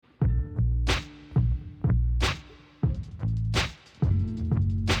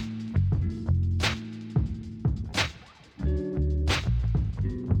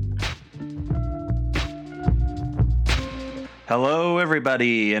Hello,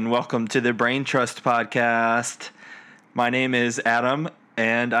 everybody, and welcome to the Brain Trust podcast. My name is Adam,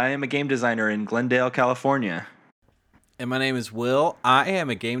 and I am a game designer in Glendale, California. And my name is Will. I am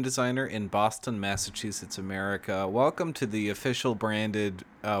a game designer in Boston, Massachusetts, America. Welcome to the official branded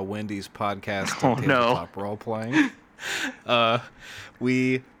Wendy's podcast of tabletop role-playing.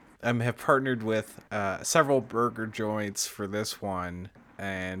 We have partnered with several burger joints for this one,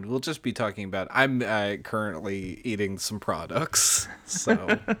 and we'll just be talking about... I'm currently eating some products,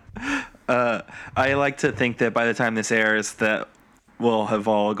 so... I like to think that by the time this airs, that will have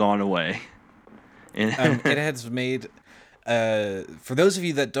all gone away. It has made... for those of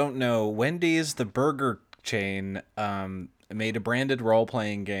you that don't know, Wendy's, the burger chain, made a branded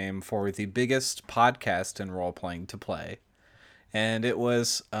role-playing game for the biggest podcast in role-playing to play. And it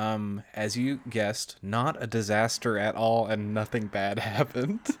was, as you guessed, not a disaster at all, and nothing bad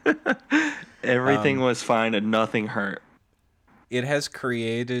happened. Everything was fine and nothing hurt. It has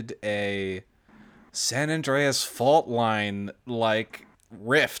created a San Andreas fault line-like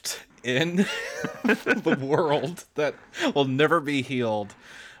rift in the world that will never be healed.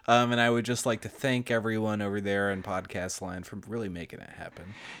 And I would just like to thank everyone over there in Podcast Land for really making it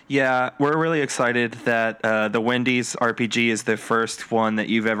happen. Yeah, we're really excited that the Wendy's RPG is the first one that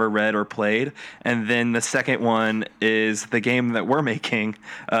you've ever read or played, and then the second one is the game that we're making.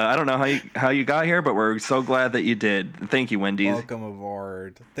 I don't know how you got here, but we're so glad that you did. Thank you, Wendy's. Welcome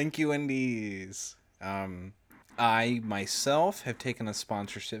aboard. Thank you, Wendy's. I myself have taken a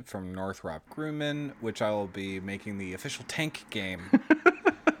sponsorship from Northrop Grumman, which I will be making the official tank game.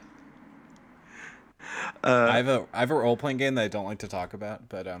 I have a role playing game that I don't like to talk about,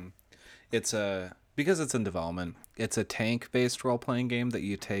 but it's because it's in development. It's a tank based role playing game that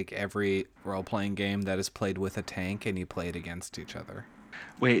you take every role playing game that is played with a tank and you play it against each other.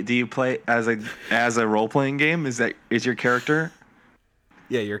 Wait, do you play as a role playing game? Is your character?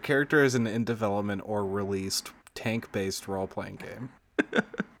 Yeah, your character is an in development or released tank based role playing game.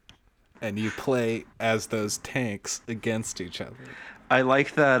 And you play as those tanks against each other. I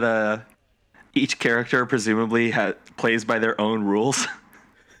like that each character presumably plays by their own rules.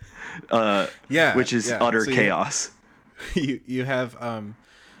 Which is utter chaos. You have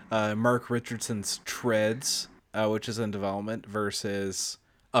Mark Richardson's Treads, which is in development, versus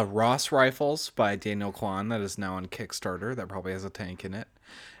Ross Rifles by Daniel Kwan, that is now on Kickstarter. That probably has a tank in it.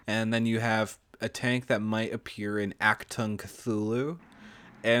 And then you have a tank that might appear in Achtung Cthulhu,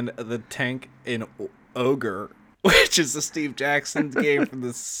 and the tank in Ogre, which is a Steve Jackson game from the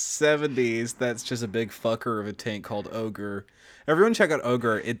 70s. That's just a big fucker of a tank called Ogre. Everyone check out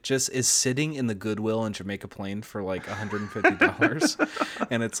Ogre. It just is sitting in the Goodwill in Jamaica Plain for like $150.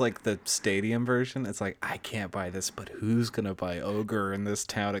 And it's like the stadium version. It's like, I can't buy this, but who's going to buy Ogre in this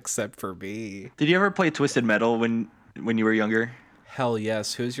town except for me? Did you ever play Twisted Metal when you were younger? Hell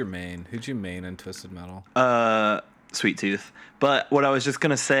yes. Who's your main? Who'd you main in Twisted Metal? Sweet Tooth. But what I was just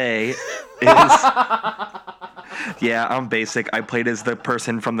going to say is... Yeah, I'm basic. I played as the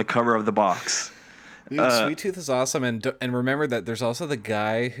person from the cover of the box. Dude, Sweet Tooth is awesome, and remember that there's also the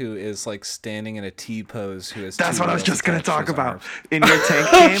guy who is like standing in a T pose. That's what I was just gonna talk about. In your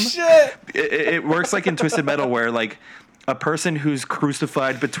tank game, shit! It works like in Twisted Metal, where like a person who's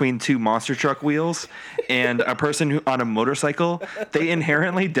crucified between two monster truck wheels and a person who on a motorcycle, they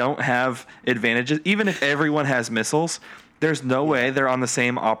inherently don't have advantages. Even if everyone has missiles, there's no way they're on the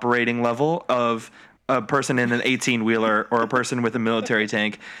same operating level of a person in an 18-wheeler or a person with a military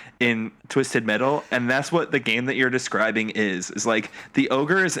tank in Twisted Metal. And that's what the game that you're describing is like the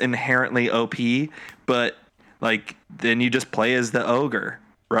ogre is inherently OP, but like then you just play as the ogre,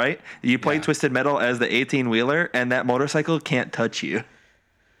 right? You play Twisted Metal as the 18-wheeler and that motorcycle can't touch you.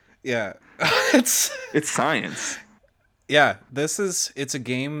 Yeah. It's science. Yeah, it's a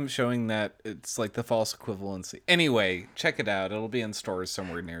game showing that it's like the false equivalency. Anyway, check it out. It'll be in stores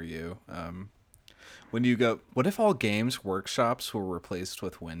somewhere near you. When you go, what if all games workshops were replaced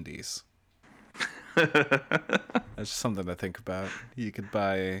with Wendy's? That's just something to think about. You could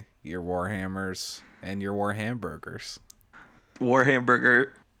buy your Warhammers and your Warhamburgers.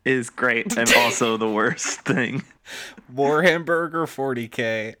 Warhamburger is great and also the worst thing. Warhamburger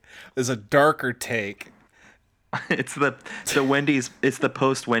 40K is a darker take. It's the Wendy's. It's the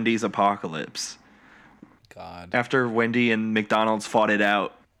post Wendy's apocalypse. God. After Wendy and McDonald's fought it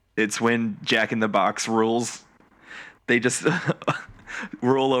out, it's when Jack in the Box rules. They just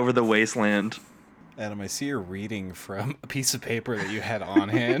rule over the wasteland. Adam, I see you're reading from a piece of paper that you had on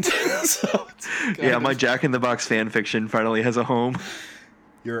hand. Yeah, my Jack in the Box fan fiction finally has a home.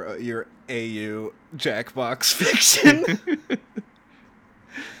 Your AU Jackbox fiction.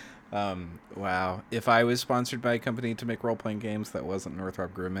 Wow. If I was sponsored by a company to make role-playing games that wasn't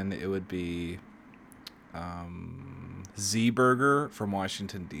Northrop Grumman, it would be Z Burger from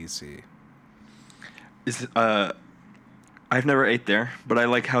Washington, D.C. Is I've never ate there, but I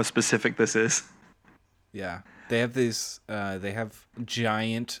like how specific this is. Yeah. They have these, they have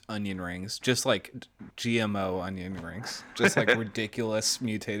giant onion rings, just like GMO onion rings, just like ridiculous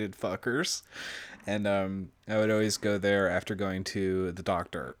mutated fuckers. And I would always go there after going to the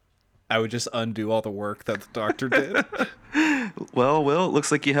doctor. I would just undo all the work that the doctor did. Well, Will, it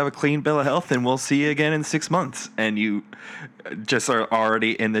looks like you have a clean bill of health, and we'll see you again in 6 months. And you just are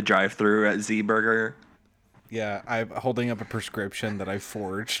already in the drive-through at Z Burger Yeah, I'm holding up a prescription that I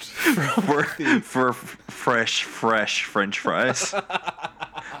forged. for fresh French fries.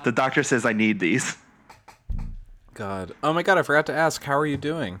 The doctor says I need these. God. Oh my god, I forgot to ask, how are you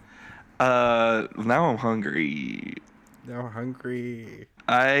doing? Now I'm hungry. Now hungry.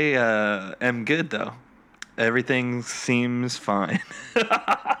 I am good though. Everything seems fine.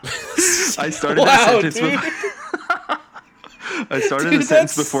 I started that sentence. I started the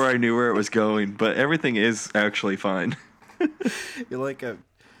sentence before I knew where it was going, but everything is actually fine. You're like a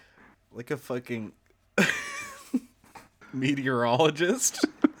fucking meteorologist.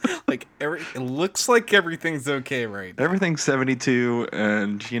 It looks like everything's okay right now. Everything's 72,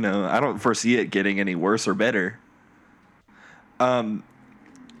 and I don't foresee it getting any worse or better. No,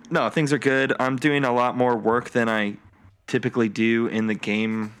 things are good. I'm doing a lot more work than I typically do in the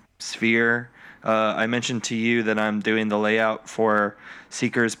game sphere. I mentioned to you that I'm doing the layout for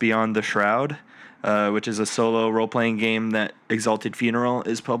Seekers Beyond the Shroud, which is a solo role-playing game that Exalted Funeral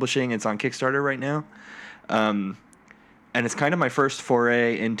is publishing. It's on Kickstarter right now. And it's kind of my first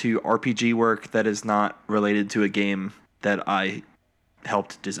foray into RPG work that is not related to a game that I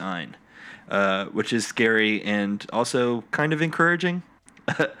helped design, which is scary and also kind of encouraging.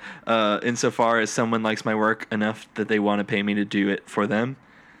 Insofar as someone likes my work enough that they want to pay me to do it for them.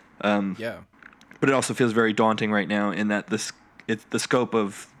 Yeah. But it also feels very daunting right now in that the scope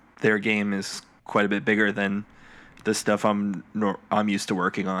of their game is quite a bit bigger than the stuff I'm used to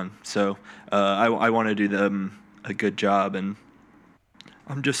working on. So I want to do them a good job, and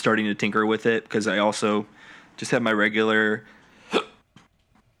I'm just starting to tinker with it because I also just have my regular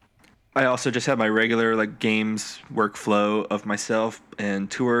like games workflow of myself, and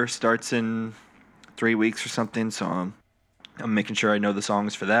tour starts in 3 weeks or something. So I'm making sure I know the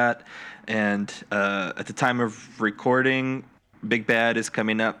songs for that. And at the time of recording, Big Bad is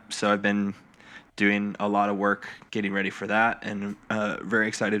coming up, so I've been doing a lot of work getting ready for that, and very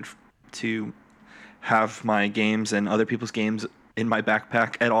excited to have my games and other people's games in my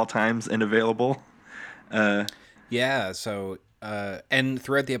backpack at all times and available. Yeah, so and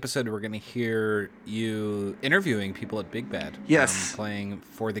throughout the episode we're going to hear you interviewing people at Big Bad. Yes. Playing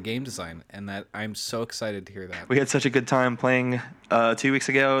for the game design, and that I'm so excited to hear that. We had such a good time playing 2 weeks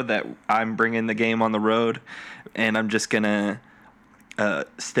ago that I'm bringing the game on the road, and I'm just going to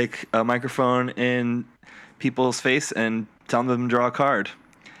stick a microphone in people's face and tell them to draw a card.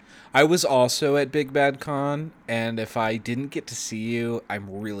 I was also at Big Bad Con, and if I didn't get to see you,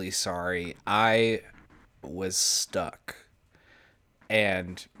 I'm really sorry. I was stuck.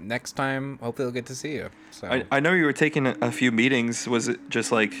 And next time, hopefully I'll get to see you. So I know you were taking a few meetings. Was it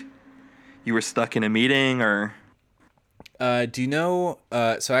just like you were stuck in a meeting, or? Do you know?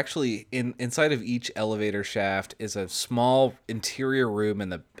 So actually, inside of each elevator shaft is a small interior room in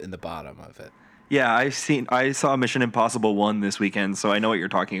the bottom of it. Yeah, I saw Mission Impossible 1 this weekend, so I know what you're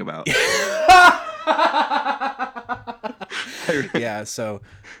talking about. Yeah, so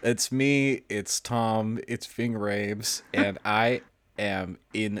it's me, it's Tom, it's Ving Rames, and I am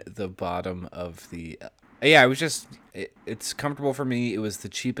in the bottom of the... Yeah, it's comfortable for me. It was the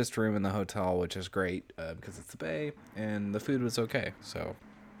cheapest room in the hotel, which is great because it's the Bay, and the food was okay, so...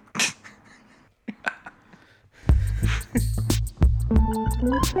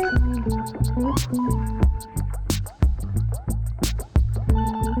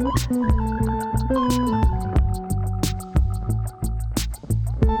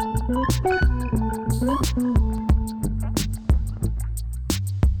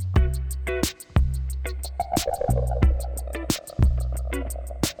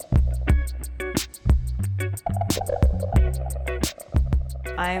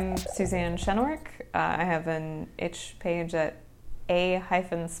 I'm Suzanne Shenorick. I have an itch page at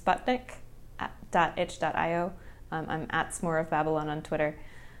a-sputnik.itch.io. I'm at S'more of Babylon on Twitter.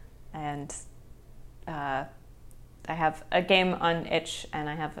 And I have a game on itch, and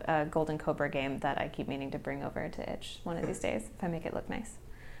I have a Golden Cobra game that I keep meaning to bring over to itch one of these days if I make it look nice.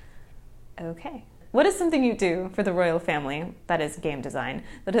 Okay. What is something you do for the royal family, that is game design,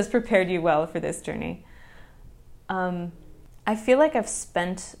 that has prepared you well for this journey? I feel like I've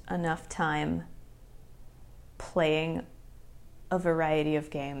spent enough time playing a variety of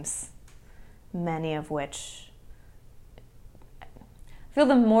games, many of which I feel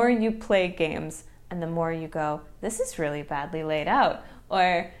the more you play games and the more you go, this is really badly laid out,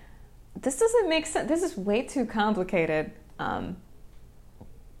 or this doesn't make sense, this is way too complicated,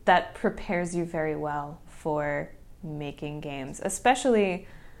 that prepares you very well for making games. Especially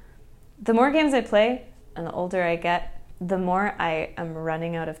the more games I play and the older I get, the more I am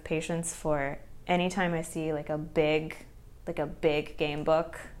running out of patience for anytime I see like a big game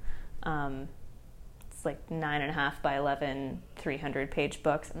book. It's like 9.5 by 11, 300-page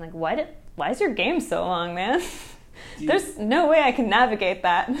books. I'm like, why is your game so long, man? There's no way I can navigate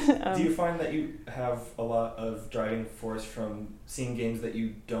that. Do you find that you have a lot of driving force from seeing games that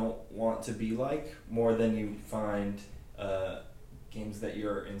you don't want to be like, more than you find games that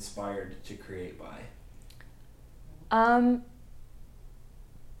you're inspired to create by?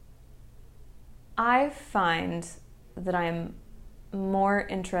 I find that I'm more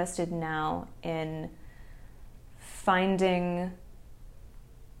interested now in finding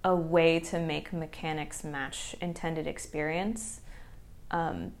a way to make mechanics match intended experience.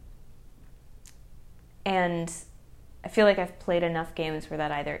 And I feel like I've played enough games where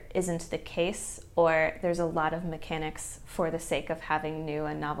that either isn't the case or there's a lot of mechanics for the sake of having new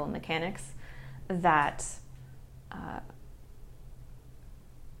and novel mechanics that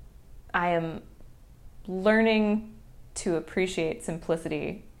I am learning to appreciate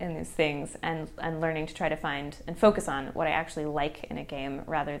simplicity in these things and learning to try to find and focus on what I actually like in a game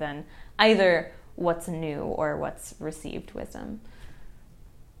rather than either what's new or what's received wisdom.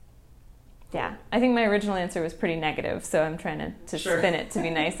 Yeah, I think my original answer was pretty negative, so I'm trying to spin it to be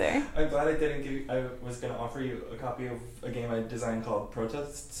nicer. I'm glad I didn't give you, I was going to offer you a copy of a game I designed called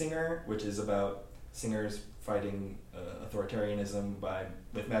Protest Singer, which is about singers fighting authoritarianism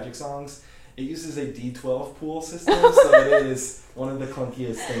with magic touch. It uses a D12 pool system, so it is one of the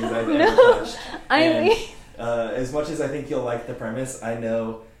clunkiest things I've ever touched. As much as I think you'll like the premise, I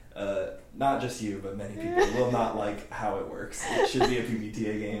know not just you, but many people will not like how it works. It should be a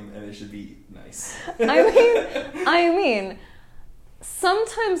PBTA game, and it should be nice. I mean,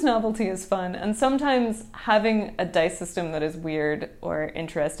 sometimes novelty is fun, and sometimes having a dice system that is weird or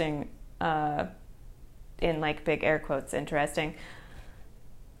interesting, in like big air quotes, interesting,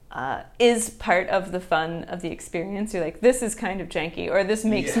 is part of the fun of the experience. You're like, this is kind of janky, or this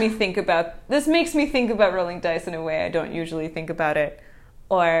makes me think about rolling dice in a way I don't usually think about it,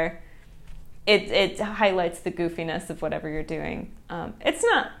 or it highlights the goofiness of whatever you're doing. It's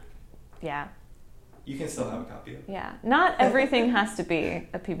not, yeah. You can still have a copy of it. Yeah, not everything has to be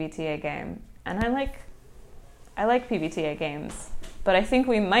a PBTA game, and I like PBTA games, but I think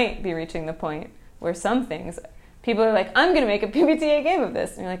we might be reaching the point where some things, people are like, I'm going to make a PBTA game of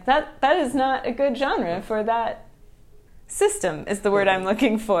this. And you're like, that is not a good genre for that system, is the word I'm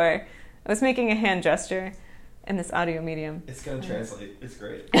looking for. I was making a hand gesture in this audio medium. It's going to translate. It's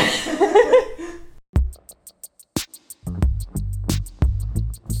great.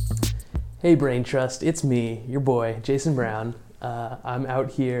 Hey Brain Trust, it's me, your boy, Jason Brown. I'm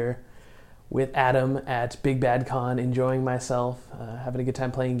out here with Adam at Big Bad Con, enjoying myself, having a good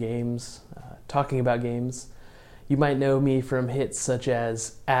time playing games, talking about games. You might know me from hits such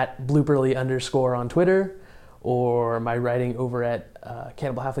as @blooperly_ on Twitter, or my writing over at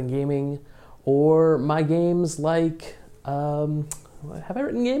Cannibal Halfling Gaming, or my games like, have I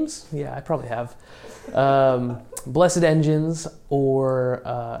written games? Yeah, I probably have. Blessed Engines, or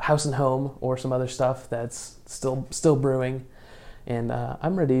House and Home, or some other stuff that's still brewing. And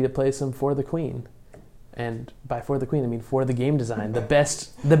I'm ready to play some For the Queen. And by For the Queen, I mean For the Game Design, the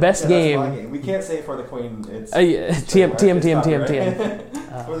best game. That's my game. We can't say For the Queen. It's TM.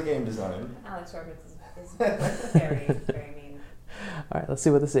 For the Game Design. Alex Roberts is very, very mean. All right, let's see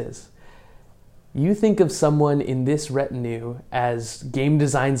what this is. You think of someone in this retinue as game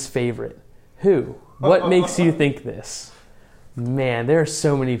design's favorite. Who? What makes you think this? Man, there are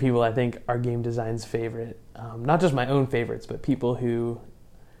so many people I think are game design's favorite. Not just my own favorites, but people who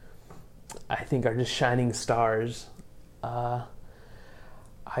I think are just shining stars. I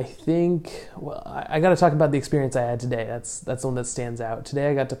think, well, I got to talk about the experience I had today. That's the one that stands out. Today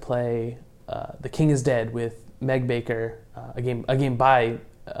I got to play The King is Dead with Meg Baker, a game by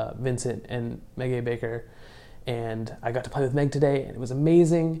Vincent and Meg A. Baker, and I got to play with Meg today, and it was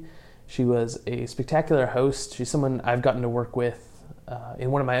amazing. She was a spectacular host. She's someone I've gotten to work with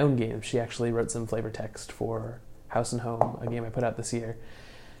in one of my own games. She actually wrote some flavor text for House and Home, a game I put out this year.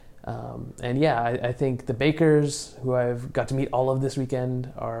 And yeah, I think the bakers, who I've got to meet all of this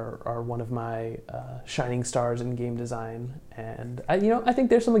weekend, are one of my shining stars in game design. And I think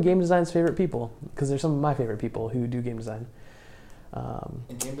they're some of game design's favorite people, because they're some of my favorite people who do game design.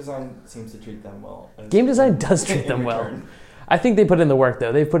 And game design seems to treat them well. Game design does treat them well. I think they put in the work,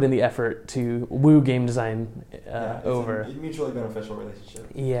 though. They've put in the effort to woo game design over. It's a mutually beneficial relationship.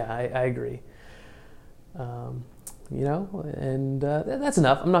 Yeah, I agree. And that's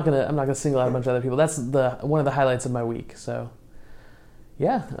enough. I'm not gonna single out a bunch of other people. That's one of the highlights of my week. So,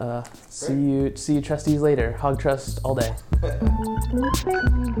 yeah. See you trustees later. Hog trust all day.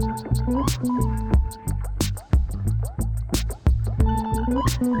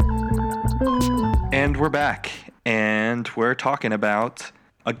 And we're back, and we're talking about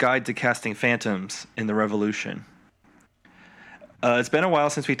A Guide to Casting Phantoms in the Revolution. It's been a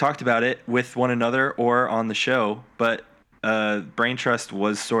while since we talked about it with one another or on the show, but Brain Trust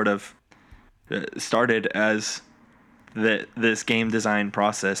was sort of started as this game design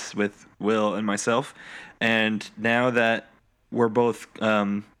process with Will and myself, and now that we're both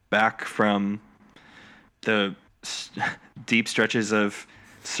back from the deep stretches of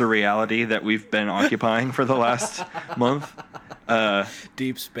surreality that we've been occupying for the last month.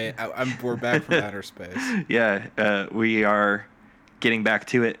 Deep space. We're back from outer space. Yeah, we are getting back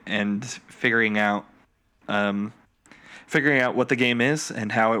to it and figuring out what the game is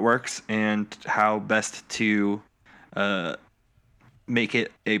and how it works and how best to make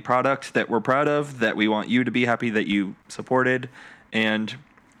it a product that we're proud of, that we want you to be happy that you supported, and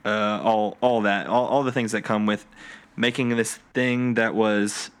all the things that come with making this thing that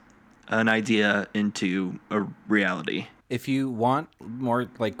was an idea into a reality. If you want more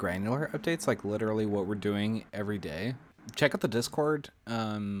like granular updates, like literally what we're doing every day, check out the Discord.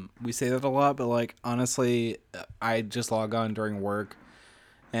 We say that a lot, but like honestly, I just log on during work,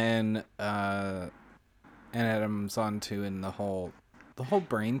 and Adam's on too, and the whole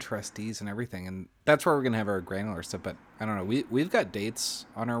Brain trustees and everything, and that's where we're gonna have our granular stuff. But I don't know, we've got dates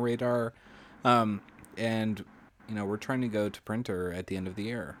on our radar, and we're trying to go to printer at the end of the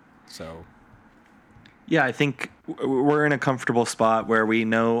year. So yeah, I think we're in a comfortable spot where we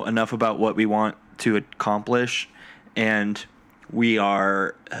know enough about what we want to accomplish, and we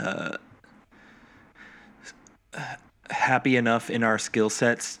are happy enough in our skill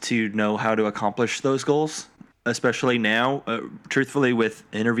sets to know how to accomplish those goals, especially now, truthfully, with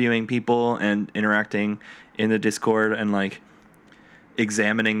interviewing people and interacting in the Discord and like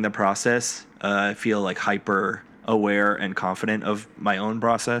examining the process. I feel like hyper aware and confident of my own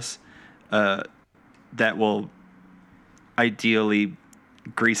process. That will ideally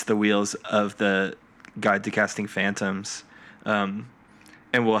grease the wheels of the Guide to Casting Phantoms, and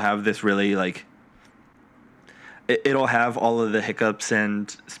we'll have this really like it'll have all of the hiccups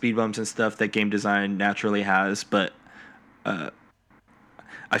and speed bumps and stuff that game design naturally has, but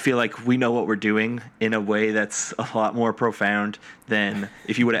I feel like we know what we're doing in a way that's a lot more profound than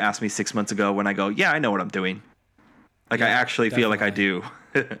if you would have asked me 6 months ago, when I go, yeah, I know what I'm doing. Like, yeah, I actually feel like I do.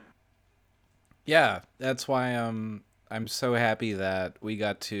 Yeah, that's why I'm so happy that we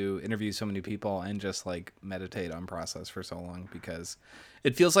got to interview so many people and just like meditate on process for so long, because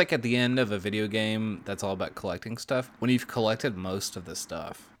it feels like at the end of a video game that's all about collecting stuff, when you've collected most of the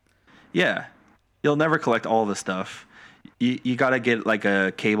stuff. Yeah, you'll never collect all the stuff. You got to get like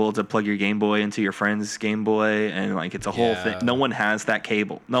a cable to plug your Game Boy into your friend's Game Boy, and like it's a whole thing. No one has that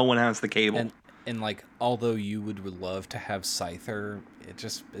cable. No one has the cable. And like, although you would love to have Scyther, it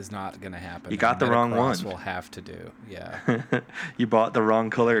just is not going to happen. You got the wrong one. Will have to do. Yeah. You bought the wrong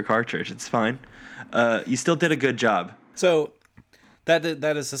color cartridge. It's fine. You still did a good job. So that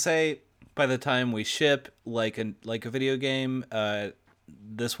is to say, by the time we ship like a video game,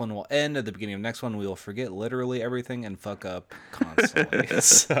 this one will end. At the beginning of next one, we will forget literally everything and fuck up constantly.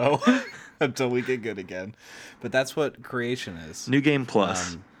 So until we get good again. But that's what creation is. New Game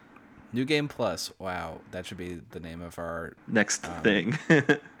Plus. New Game Plus. Wow, that should be the name of our next thing.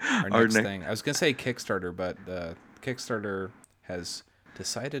 Our next thing. I was gonna say Kickstarter, but the Kickstarter has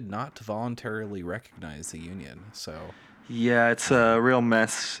decided not to voluntarily recognize the union. So yeah, it's a real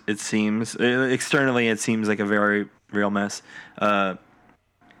mess. It seems externally, it seems like a very real mess, and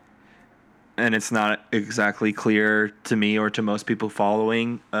it's not exactly clear to me or to most people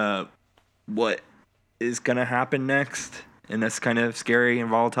following what is gonna happen next, and that's kind of scary and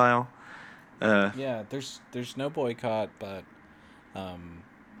volatile. Yeah, there's no boycott, but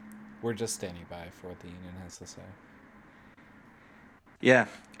we're just standing by for what the union has to say. Yeah,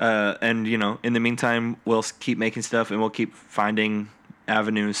 and in the meantime, we'll keep making stuff and we'll keep finding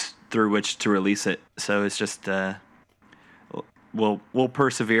avenues through which to release it. So it's just we'll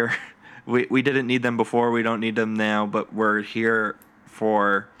persevere. We didn't need them before. We don't need them now. But we're here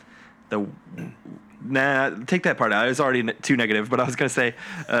for the. Nah, take that part out. It was already too negative. But I was gonna say,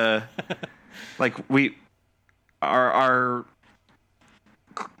 like we, our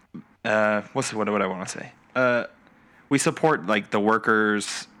what do I want to say? We support like the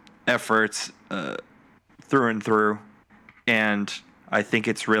workers' efforts through and through, and I think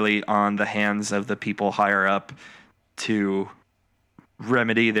it's really on the hands of the people higher up to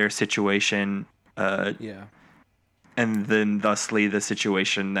remedy their situation. And then thusly the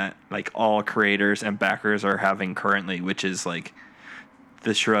situation that like all creators and backers are having currently, which is like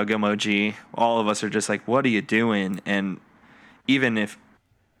the shrug emoji. All of us are just like, what are you doing? And even if,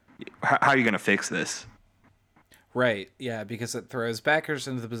 how are you going to fix this? Right, yeah, because it throws backers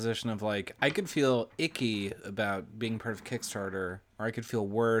into the position of like, I could feel icky about being part of Kickstarter, or I could feel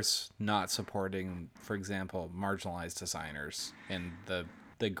worse not supporting, for example, marginalized designers in the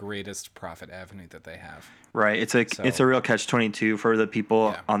greatest profit avenue that they have. Right, it's a real catch-22 for the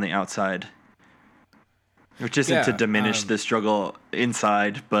people on the outside, which isn't to diminish the struggle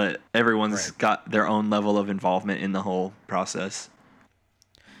inside, but everyone's got their own level of involvement in the whole process.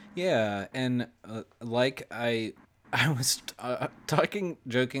 Yeah, and like I was talking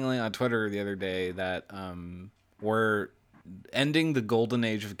jokingly on Twitter the other day that we're ending the golden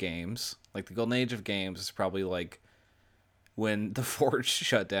age of games. Like the golden age of games is probably like when the Forge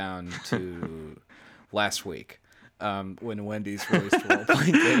shut down to last week, when Wendy's released a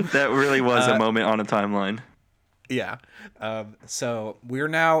role-playing game. That really was a moment on a timeline. Yeah. So we're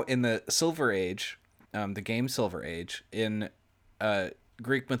now in the Silver Age, the game Silver Age. In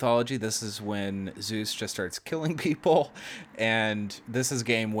Greek mythology, this is when Zeus just starts killing people, and this is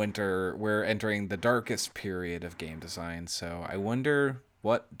game winter. We're entering the darkest period of game design, so I wonder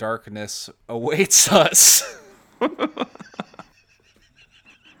what darkness awaits us.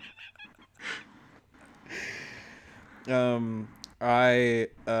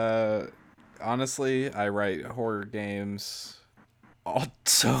 Honestly, I write horror games,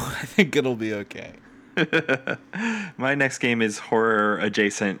 so I think it'll be okay. My next game is horror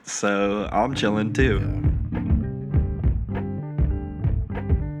adjacent, so I'm chilling too.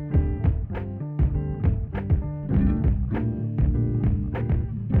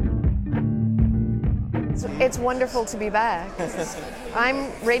 It's wonderful to be back.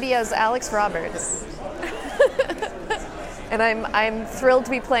 I'm Radio's Alex Roberts. And I'm thrilled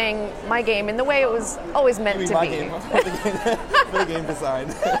to be playing my game in the way it was always meant to be. Game for the game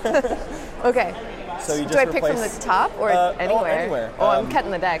design. Okay. So you just do I pick from the top or anywhere? Anywhere. Oh, I'm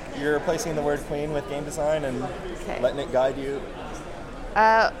cutting the deck. You're replacing the word queen with game design and letting it guide you.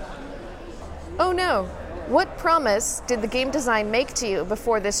 Oh no. What promise did the game design make to you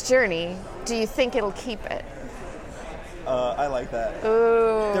before this journey? Do you think it'll keep it? I like that.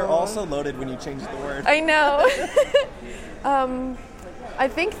 Ooh. They're also loaded when you change the word. I know. I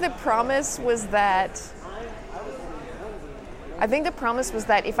think the promise was that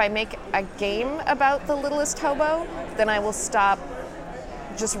if I make a game about the Littlest Hobo, then I will stop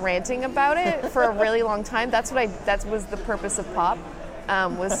just ranting about it for a really long time. That was the purpose of Pop,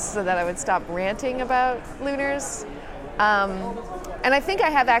 was so that I would stop ranting about Lunars. And I think I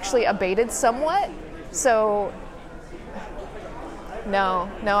have actually abated somewhat. So no,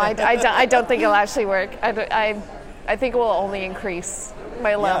 I don't think it'll actually work. I think it will only increase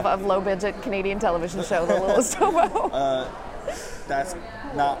my love of low-budget Canadian television show, The Littlest Hobo.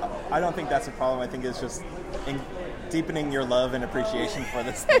 I don't think that's a problem. I think it's just deepening your love and appreciation for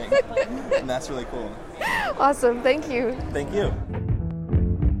this thing. And that's really cool. Awesome. Thank you. Thank you.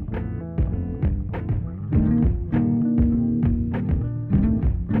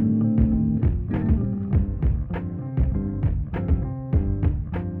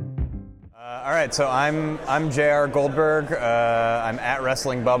 All right, so I'm J.R. Goldberg. I'm at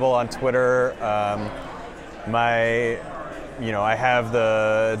Wrestling Bubble on Twitter. I have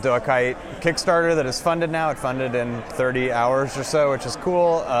the Doakite Kickstarter that is funded now. It funded in 30 hours or so, which is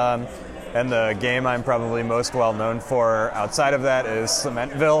cool. And the game I'm probably most well known for outside of that is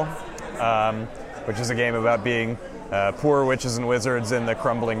Cementville, which is a game about being poor witches and wizards in the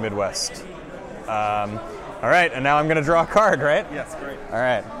crumbling Midwest. All right, and now I'm going to draw a card, right? Yes, great. All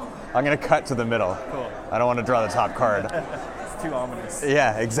right. I'm going to cut to the middle. Cool. I don't want to draw the top card. It's too ominous.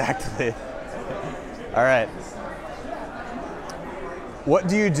 Yeah, exactly. All right. What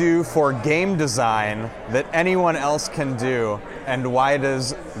do you do for game design that anyone else can do, and why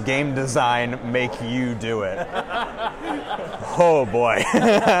does game design make you do it? Oh, boy.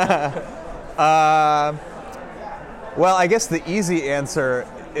 Well, I guess the easy answer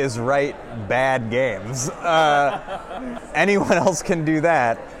is write bad games. Anyone else can do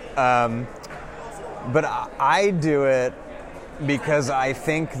that. But I do it because I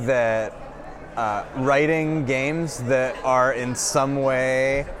think that writing games that are in some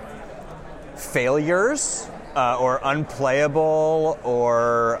way failures or unplayable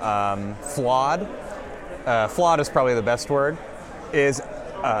or flawed, flawed is probably the best word, is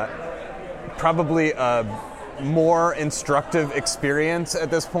probably a more instructive experience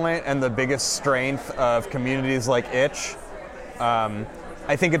at this point, and the biggest strength of communities like Itch.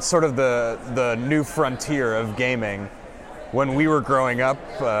 I think it's sort of the new frontier of gaming. When we were growing up,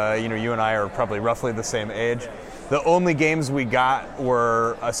 you and I are probably roughly the same age, the only games we got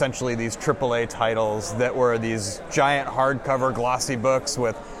were essentially these AAA titles that were these giant hardcover glossy books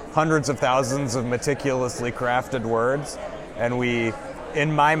with hundreds of thousands of meticulously crafted words. And we,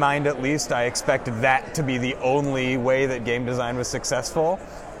 in my mind at least, I expected that to be the only way that game design was successful.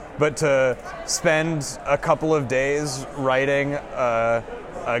 But to spend a couple of days writing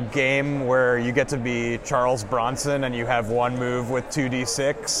a game where you get to be Charles Bronson and you have one move with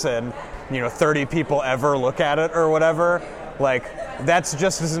 2d6 and 30 people ever look at it or whatever, like, that's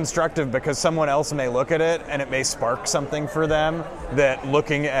just as instructive, because someone else may look at it and it may spark something for them that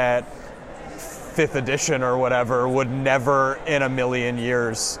looking at 5th edition or whatever would never in a million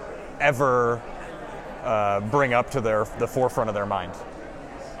years ever bring up to the forefront of their mind.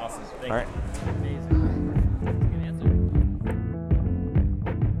 Awesome. All right.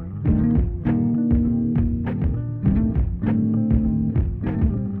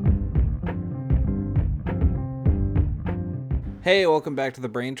 Hey, welcome back to the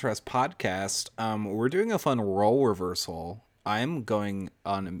Brain Trust podcast. We're doing a fun role reversal. I'm going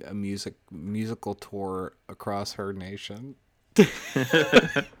on a musical tour across her nation.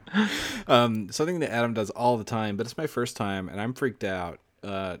 Something that Adam does all the time, but it's my first time, and I'm freaked out.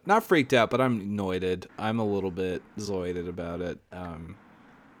 Not freaked out, but I'm noited. I'm a little bit zoided about it.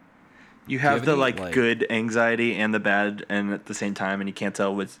 You have the any, good anxiety and the bad, and at the same time, and you can't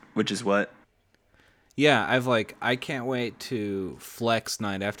tell which is what. Yeah, I can't wait to flex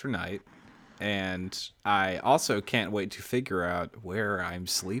night after night, and I also can't wait to figure out where I'm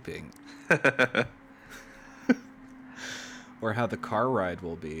sleeping. Or how the car ride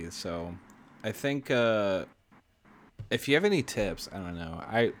will be. So I think if you have any tips, I don't know.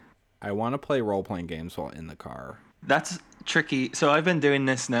 I want to play role-playing games while in the car. That's tricky. So I've been doing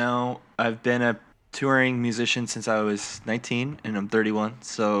this now. I've been a touring musician since I was 19, and I'm 31,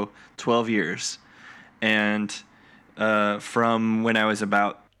 so 12 years. And from when I was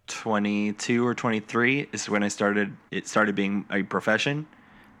about 22 or 23 is when it started being a profession.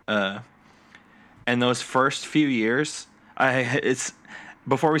 And those first few years,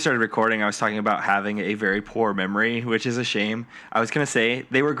 before we started recording, I was talking about having a very poor memory, which is a shame. I was going to say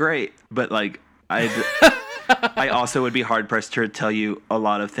they were great, but I also would be hard pressed to tell you a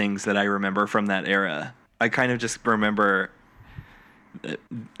lot of things that I remember from that era. I kind of just remember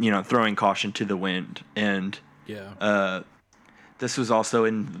throwing caution to the wind, and this was also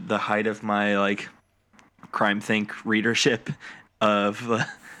in the height of my crime think readership of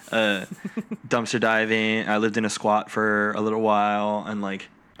dumpster diving. I lived in a squat for a little while, and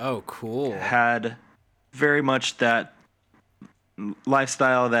oh, cool, had very much that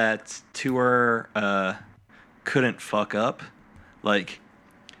lifestyle that tour couldn't fuck up.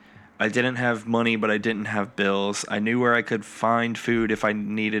 I didn't have money, but I didn't have bills. I knew where I could find food if I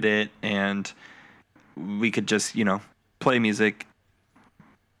needed it, and we could just, play music.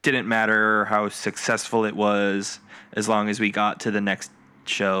 Didn't matter how successful it was, as long as we got to the next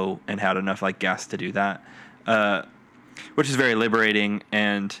show and had enough gas to do that, which is very liberating.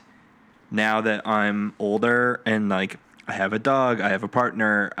 And now that I'm older and I have a dog, I have a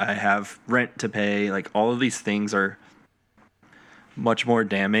partner, I have rent to pay, all of these things are much more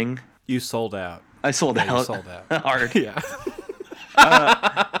damning. You sold out. I sold out. You sold out. Hard. Yeah.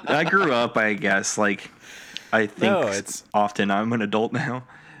 I grew up, I guess. I think it's often I'm an adult now,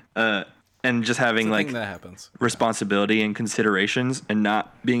 and just having thing that happens. Responsibility and considerations, and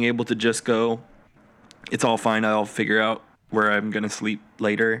not being able to just go, it's all fine, I'll figure out where I'm gonna sleep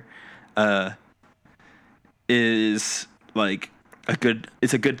later, is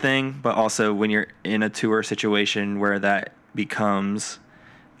it's a good thing. But also when you're in a tour situation where that becomes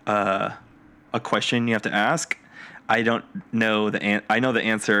a question you have to ask, I don't know I know the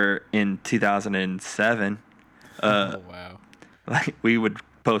answer in 2007. Oh wow! We would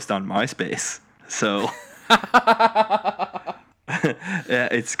post on MySpace, so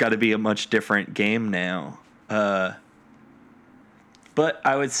it's got to be a much different game now. But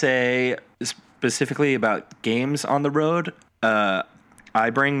I would say specifically about games on the road, I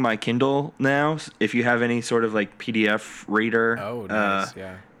bring my Kindle now. If you have any sort of like PDF reader, Oh, nice.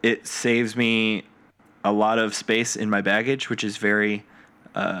 Yeah. it saves me a lot of space in my baggage, which is very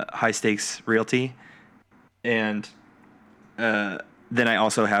high stakes realty. And then I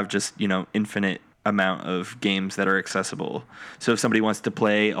also have just, infinite amount of games that are accessible. So if somebody wants to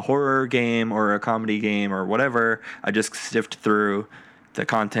play a horror game or a comedy game or whatever, I just sift through the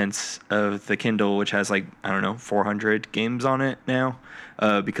contents of the Kindle, which has 400 games on it now,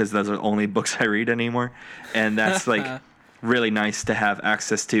 because those are the only books I read anymore. And that's really nice to have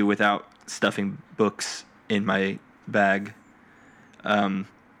access to without stuffing books in my bag. I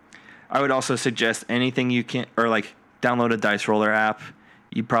would also suggest anything you can, or download a Dice Roller app.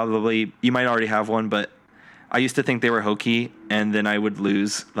 You might already have one, but I used to think they were hokey, and then I would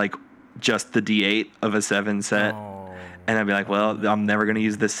lose just the D8 of a 7 set. Oh. And I'd be like, well, I'm never going to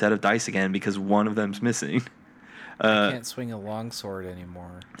use this set of dice again because one of them's missing. I can't swing a longsword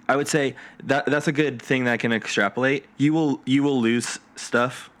anymore. I would say that's a good thing that I can extrapolate. You will lose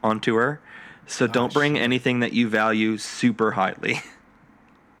stuff on tour, so don't bring anything that you value super highly.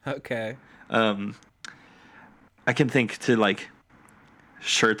 Okay. I can think to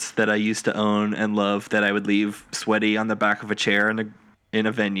shirts that I used to own and love that I would leave sweaty on the back of a chair in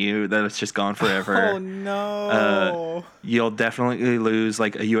a venue that it's just gone forever. Oh no. You'll definitely lose a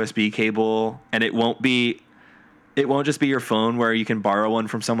USB cable, and it won't just be your phone where you can borrow one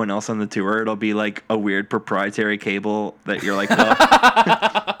from someone else on the tour. It'll be a weird proprietary cable that you're well.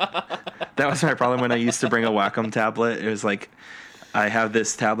 That was my problem when I used to bring a Wacom tablet. It was I have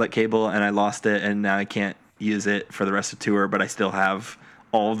this tablet cable and I lost it, and now I can't use it for the rest of the tour, but I still have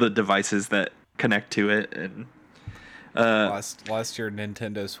all the devices that connect to it. And lost your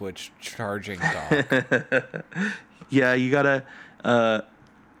Nintendo Switch charging dock. Yeah, you gotta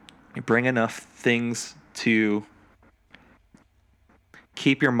bring enough things to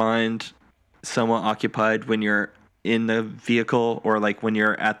keep your mind somewhat occupied when you're in the vehicle, or when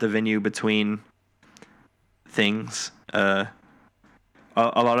you're at the venue between things.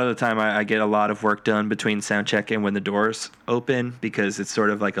 A lot of the time I get a lot of work done between sound check and when the doors open, because it's sort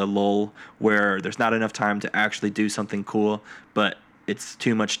of a lull where there's not enough time to actually do something cool, but it's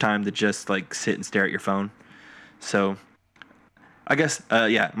too much time to just sit and stare at your phone. So I guess,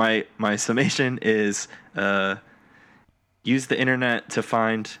 my summation is use the internet to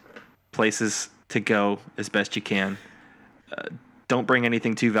find places to go as best you can. Don't bring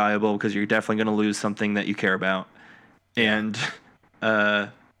anything too valuable, because you're definitely going to lose something that you care about. And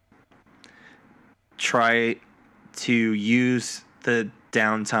try to use the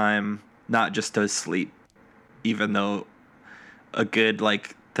downtime not just to sleep, even though a good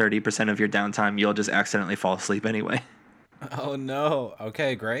 30% of your downtime you'll just accidentally fall asleep anyway. Oh no.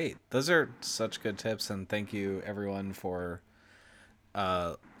 Okay, great. Those are such good tips, and thank you everyone for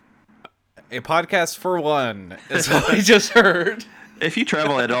a podcast for one is what we just heard. If you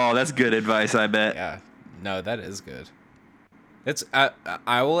travel at all, that's good advice, I bet. Yeah. No, that is good. It's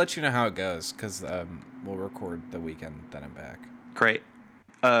I will let you know how it goes, because we'll record the weekend that I'm back. Great.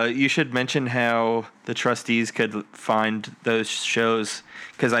 You should mention how the trustees could find those shows,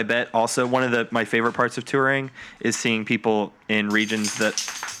 because I bet also one of my favorite parts of touring is seeing people in regions that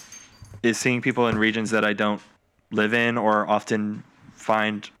I don't live in or often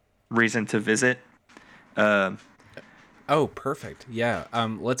find reason to visit. Oh, perfect. Yeah.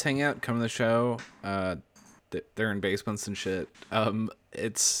 Let's hang out. Come to the show. They're in basements and shit. I'm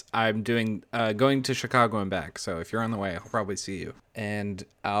going to Chicago and back, so if you're on the way, I'll probably see you. And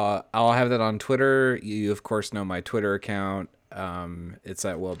I'll have that on Twitter. You of course know my Twitter account. It's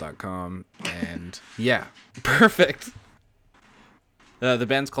at will.com, and yeah, perfect. The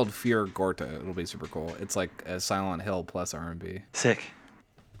band's called Fear Gorta. It'll be super cool. It's like a Silent Hill plus R&B. Sick.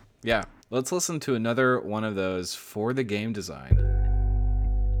 Yeah, let's listen to another one of those for the game design.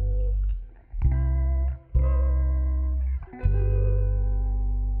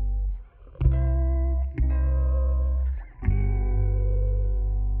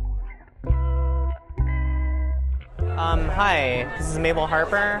 Hi, this is Mabel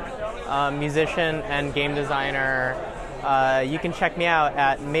Harper, musician and game designer. You can check me out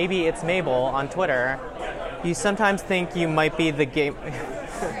at Maybe It's Mabel on Twitter. You sometimes think you might be game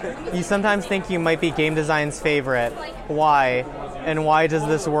design's favorite. Why? And why does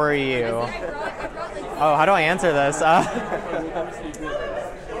this worry you? Oh, how do I answer this?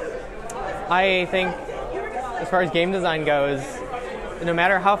 I think, as far as game design goes, no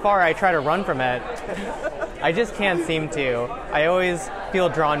matter how far I try to run from it, I just can't seem to. I always feel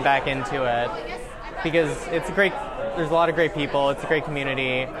drawn back into it because it's great. There's a lot of great people. It's a great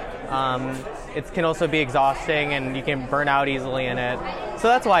community. It can also be exhausting, and you can burn out easily in it. So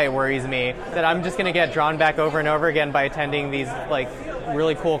that's why it worries me that I'm just going to get drawn back over and over again by attending these like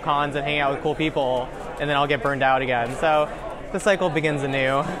really cool cons and hanging out with cool people, and then I'll get burned out again. So the cycle begins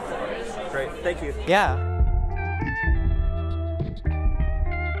anew. Great. Thank you. Yeah.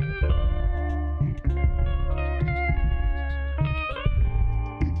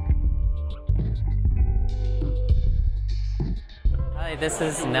 Hi, this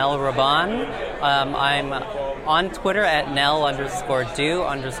is Nell Raban. I'm on Twitter at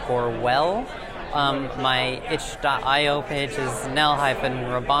Nell_do_well. My itch.io page is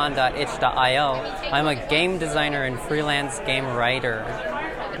nell-raban.itch.io. I'm a game designer and freelance game writer.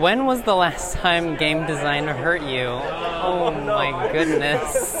 When was the last time game design hurt you? Oh my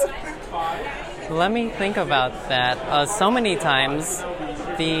goodness. Let me think about that. So many times.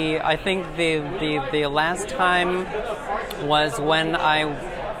 I think the last time was when I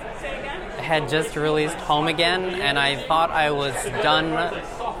had just released Home Again, and I thought I was done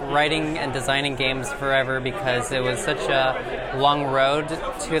writing and designing games forever because it was such a long road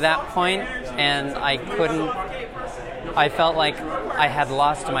to that point, and I felt like I had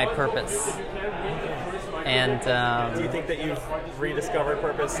lost my purpose. And do you think that you've rediscovered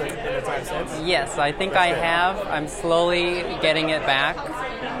purpose in the time since? Yes, I think I have. I'm slowly getting it back.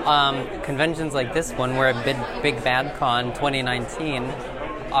 Conventions like this one, where Big Bad Con 2019,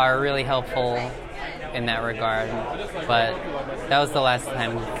 are really helpful in that regard. But that was the last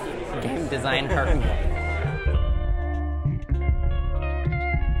time game design hurt me.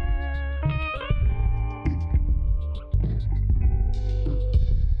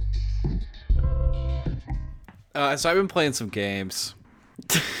 So I've been playing some games.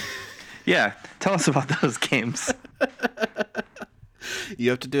 Yeah, tell us about those games.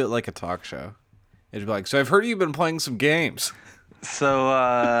 You have to do it like a talk show. It'd be like, so I've heard you've been playing some games. So,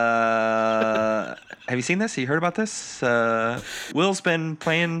 have you seen this? You heard about this? Will's been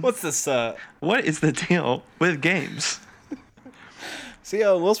playing... What's this? What is the deal with games? See,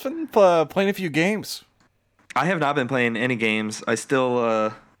 Will's been playing a few games. I have not been playing any games. I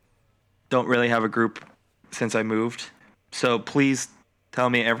still don't really have a group since I moved. So please tell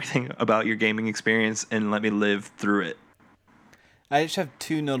me everything about your gaming experience and let me live through it. I just have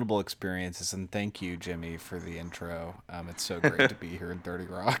two notable experiences, and thank you, Jimmy, for the intro. It's so great to be here in 30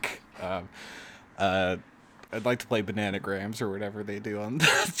 Rock. I'd like to play Bananagrams or whatever they do on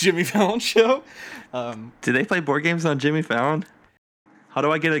the Jimmy Fallon show. Do they play board games on Jimmy Fallon? How do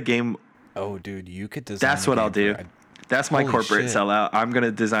I get a game? Oh, dude, you could design. That's what I'll do. That's my Holy corporate shit. sellout. I'm going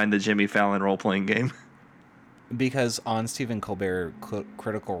to design the Jimmy Fallon role-playing game. Because on Stephen Colbert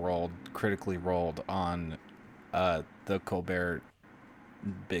critically rolled on the Colbert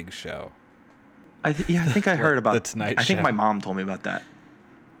Big Show. I think I heard about The Tonight I think Show. my mom told me about that.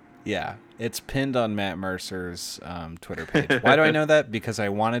 Yeah, it's pinned on Matt Mercer's Twitter page. Why do I know that? Because I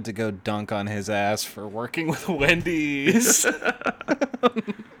wanted to go dunk on his ass for working with Wendy's.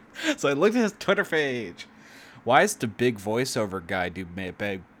 So I looked at his Twitter page. Why is the big voiceover guy do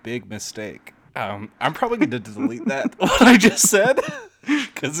big mistake? I'm probably going to delete that, what I just said,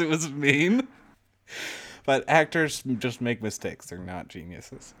 because it was mean. But actors just make mistakes. They're not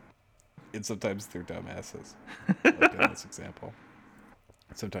geniuses. And sometimes they're dumbasses, like in this example.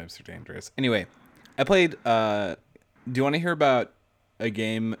 Sometimes they're dangerous. Anyway, I played... do you want to hear about a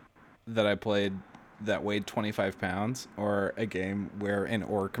game that I played that weighed 25 pounds? Or a game where an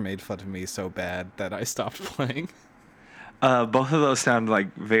orc made fun of me so bad that I stopped playing? Both of those sound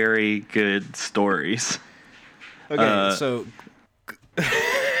like very good stories. Okay, so...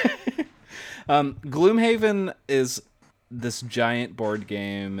 Gloomhaven is this giant board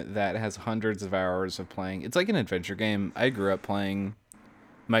game that has hundreds of hours of playing. It's like an adventure game. I grew up playing...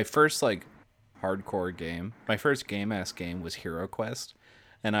 My first, hardcore game, my first game-ass game was Hero Quest,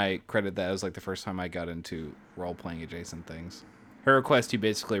 and I credit that as, the first time I got into role-playing adjacent things. Hero Quest, you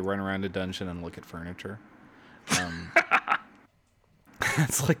basically run around a dungeon and look at furniture.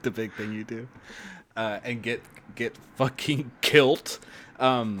 That's, the big thing you do. And get fucking killed.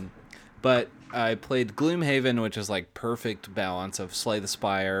 But I played Gloomhaven, which is, perfect balance of Slay the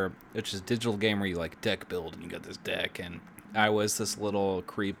Spire, which is a digital game where you, deck build, and you got this deck, and I was this little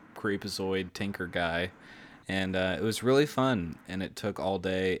creepazoid tinker guy, and it was really fun, and it took all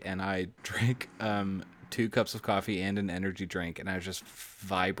day, and I drank 2 cups of coffee and an energy drink, and I was just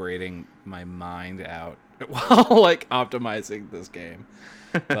vibrating my mind out while optimizing this game.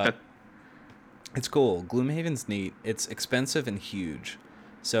 But it's cool. Gloomhaven's neat. It's expensive and huge,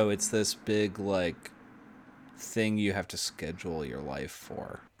 so it's this big thing you have to schedule your life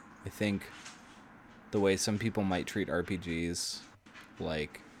for. I think the way some people might treat RPGs,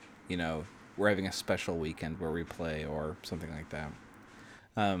 we're having a special weekend where we play or something like that.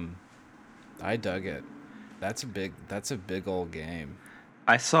 I dug it. That's a big old game.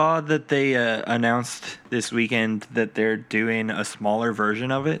 I saw that they announced this weekend that they're doing a smaller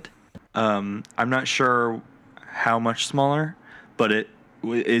version of it. I'm not sure how much smaller, but it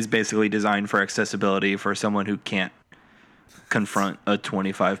is basically designed for accessibility for someone who can't confront a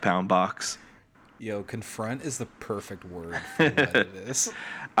 25-pound box. Yo, confront is the perfect word for what it is.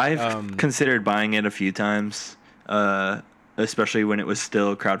 I've considered buying it a few times, especially when it was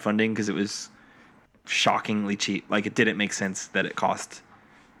still crowdfunding, because it was shockingly cheap. Like, it didn't make sense that it cost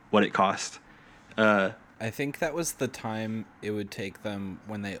what it cost. I think that was the time it would take them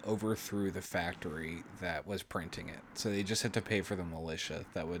when they overthrew the factory that was printing it. So they just had to pay for the militia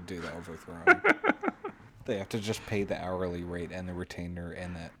that would do the overthrowing. They have to just pay the hourly rate and the retainer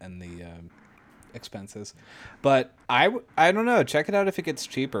and the expenses. But I don't know. Check it out if it gets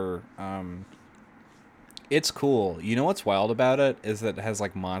cheaper. It's cool. You know what's wild about it is that it has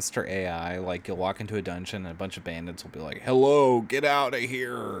like monster AI. Like, you'll walk into a dungeon and a bunch of bandits will be like, "Hello, get out of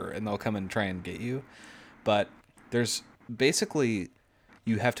here," and they'll come and try and get you. But there's basically,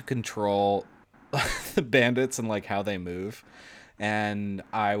 you have to control the bandits and like how they move. And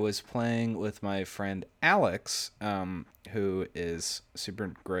I was playing with my friend Alex, who is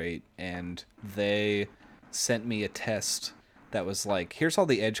super great, and they sent me a test that was like, here's all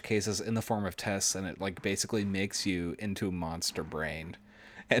the edge cases in the form of tests, and it like basically makes you into a monster brain.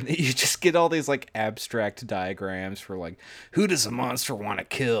 And you just get all these like abstract diagrams for like, who does a monster want to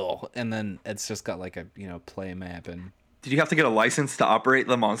kill? And then it's just got like a, play map. And did you have to get a license to operate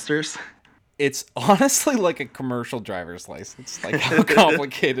the monsters? It's honestly like a commercial driver's license, like how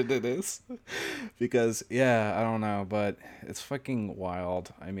complicated it is. Because, yeah, I don't know, but it's fucking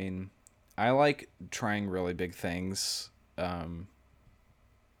wild. I mean, I like trying really big things.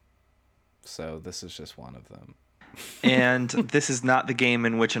 So this is just one of them. And this is not the game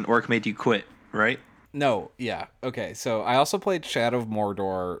in which an orc made you quit, right? No, yeah. Okay, so I also played Shadow of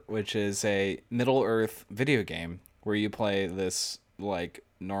Mordor, which is a Middle-earth video game where you play this, like,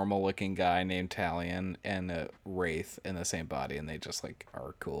 normal-looking guy named Talion and a wraith in the same body, and they just, like,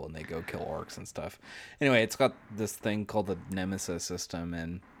 are cool, and they go kill orcs and stuff. Anyway, it's got this thing called the Nemesis system,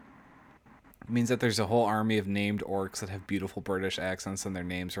 and it means that there's a whole army of named orcs that have beautiful British accents, and their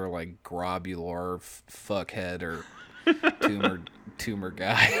names are like Grobulor, Fuckhead, or Tumor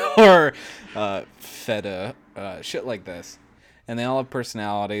Guy, or Feta, shit like this. And they all have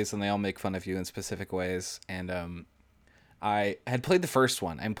personalities, and they all make fun of you in specific ways. And I had played the first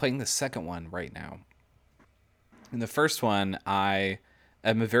one. I'm playing the second one right now. In the first one, I'm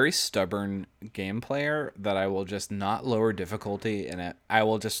a very stubborn game player that I will just not lower difficulty, and I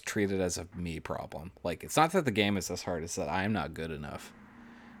will just treat it as a me problem. Like, it's not that the game is this hard, it's that I am not good enough.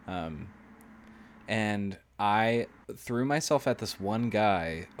 And I threw myself at this one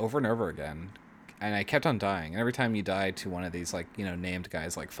guy over and over again, and I kept on dying. And every time you die to one of these, like, named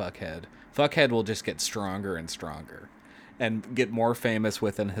guys like Fuckhead will just get stronger and stronger and get more famous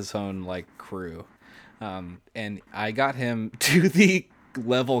within his own, like, crew. And I got him to the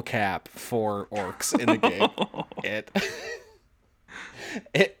level cap for orcs in the game.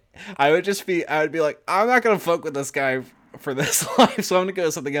 I would be like, I'm not gonna fuck with this guy for this life, so I'm gonna go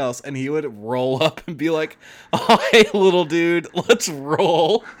to something else. And he would roll up and be like, "Oh, hey, little dude, let's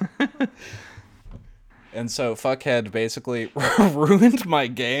roll." And so Fuckhead basically ruined my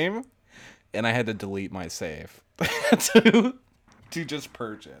game, and I had to delete my save to just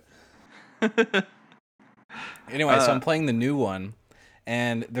purge it. Anyway, so I'm playing the new one.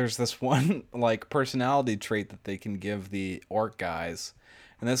 And there's this one, like, personality trait that they can give the orc guys.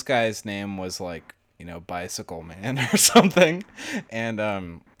 And this guy's name was, like, Bicycle Man or something.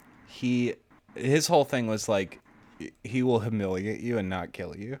 And his whole thing was, like, he will humiliate you and not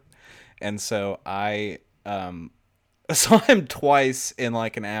kill you. And so I saw him twice in,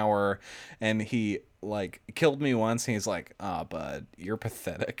 like, an hour. And he, like, killed me once, and he's like, "Ah, bud, you're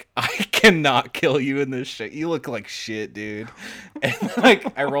pathetic. I cannot kill you in this shit. You look like shit, dude." And,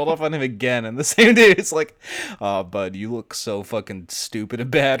 like, I rolled up on him again, and the same dude's like, "Ah, bud, you look so fucking stupid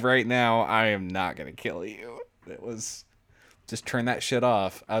and bad right now. I am not gonna kill you." It was just turn that shit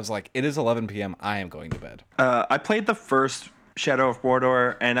off. I was like, it is 11 p.m. I am going to bed. I played the first Shadow of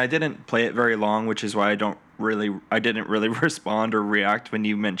Mordor, and I didn't play it very long, which is why I didn't really respond or react when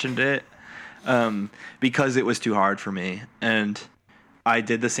you mentioned it. Because it was too hard for me, and I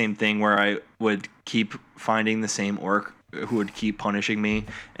did the same thing where I would keep finding the same orc who would keep punishing me,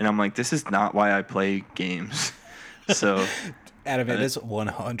 and I'm like, this is not why I play games. So Adam, it is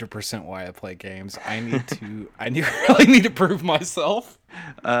 100% why I play games. I really need to prove myself.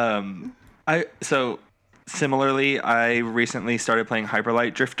 So similarly, I recently started playing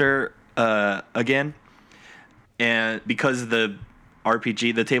Hyperlight Drifter again, and because the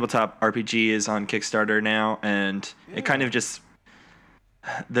tabletop RPG is on Kickstarter now, and it kind of just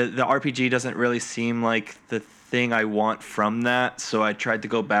the RPG doesn't really seem like the thing I want from that, so I tried to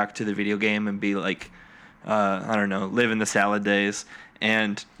go back to the video game and be like, I don't know, live in the salad days,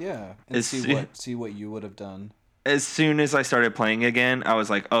 and see what you would have done. As soon as I started playing again, I was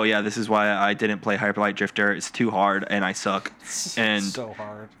like, oh yeah, this is why I didn't play Hyperlight Drifter. It's too hard and I suck. And so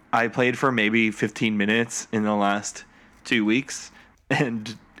hard. I played for maybe 15 minutes in the last 2 weeks,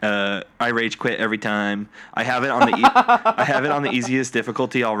 and I rage quit every time. I have it on the easiest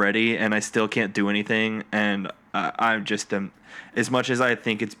difficulty already, and I still can't do anything. And I just am, as much as I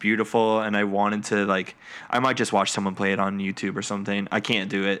think it's beautiful, and I wanted to, like, I might just watch someone play it on YouTube or something. I can't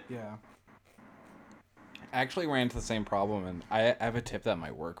do it. Yeah. I actually ran into the same problem, and I have a tip that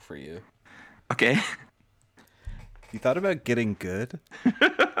might work for you. Okay. You thought about getting good?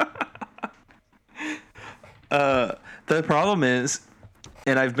 The problem is,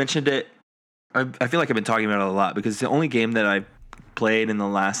 and I've mentioned it, I feel like I've been talking about it a lot, because it's the only game that I played in the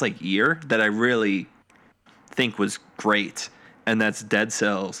last year that I really think was great, and that's Dead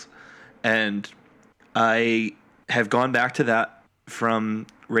Cells. And I have gone back to that from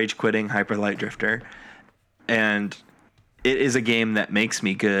rage quitting Hyperlight Drifter, and it is a game that makes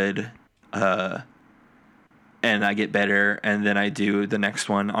me good, and I get better, and then I do the next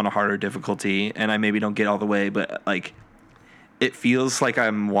one on a harder difficulty, and I maybe don't get all the way, but it feels like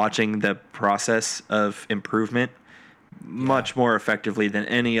I'm watching the process of improvement much more effectively than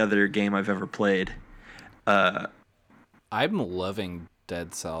any other game I've ever played. I'm loving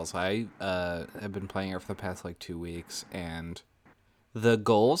Dead Cells. I have been playing it for the past 2 weeks, and the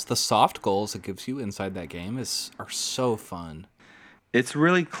goals, the soft goals it gives you inside that game are so fun. It's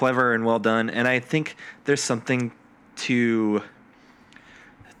really clever and well done, and I think there's something to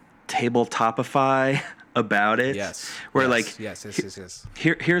tabletopify about it. Yes. Where yes.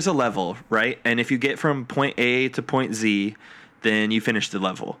 Here's a level, right? And if you get from point A to point Z, then you finish the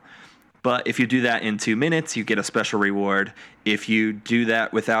level. But if you do that in 2 minutes, you get a special reward. If you do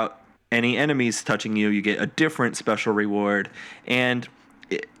that without any enemies touching you, you get a different special reward. And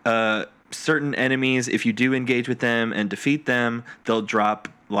certain enemies, if you do engage with them and defeat them, they'll drop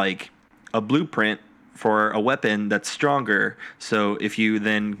a blueprint for a weapon that's stronger. So if you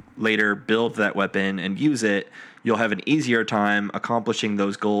then later build that weapon and use it, you'll have an easier time accomplishing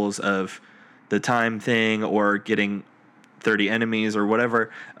those goals of the time thing or getting 30 enemies or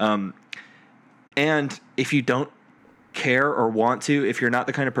whatever. And if you don't care or want to, if you're not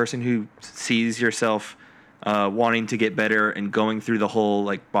the kind of person who sees yourself wanting to get better and going through the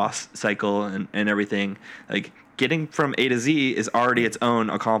whole boss cycle and everything, getting from A to Z is already its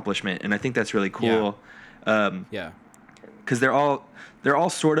own accomplishment, and I think that's really cool. Yeah. Because they're all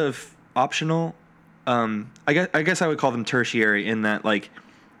sort of optional. I guess I would call them tertiary in that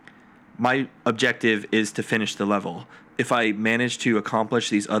my objective is to finish the level. If I manage to accomplish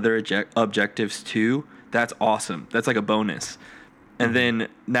these other objectives too, that's awesome. That's a bonus. And then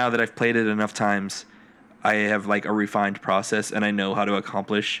now that I've played it enough times, I have a refined process, and I know how to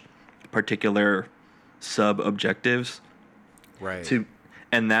accomplish particular sub objectives. Right.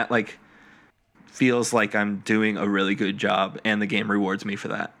 And that feels like I'm doing a really good job, and the game rewards me for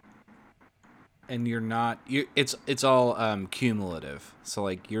that. And it's all cumulative. So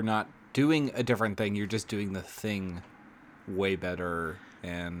you're not doing a different thing, you're just doing the thing way better.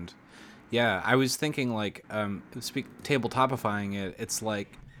 And yeah, I was thinking tabletopifying it, it's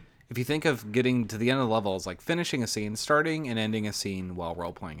if you think of getting to the end of the level, it's finishing a scene, starting and ending a scene while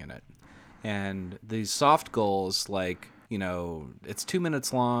role-playing in it. And these soft goals, it's 2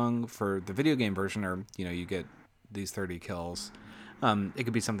 minutes long for the video game version, or, you get these 30 kills. It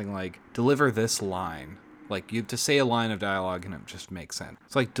could be something like, deliver this line. You have to say a line of dialogue and it just makes sense.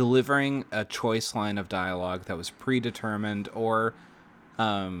 It's delivering a choice line of dialogue that was predetermined, or,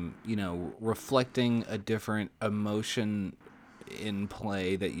 reflecting a different emotion in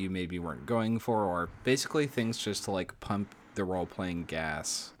play that you maybe weren't going for, or basically things just to pump the role-playing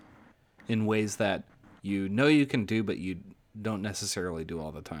gas in ways that you can do, but you don't necessarily do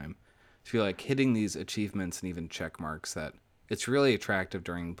all the time. So you're hitting these achievements and even check marks that it's really attractive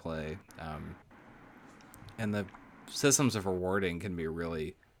during play. And the systems of rewarding can be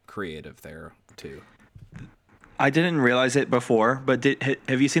really creative there too. I didn't realize it before, but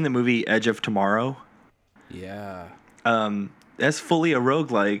have you seen the movie Edge of Tomorrow? Yeah. That's fully a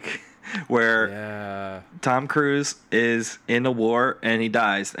roguelike. where Tom Cruise is in a war and he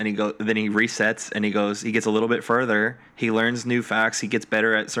dies, and then he resets and he gets a little bit further. He learns new facts. He gets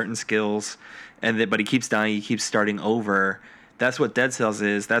better at certain skills, but he keeps dying. He keeps starting over. That's what Dead Cells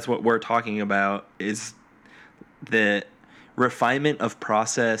is. That's what we're talking about, is the refinement of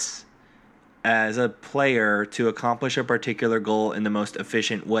process as a player to accomplish a particular goal in the most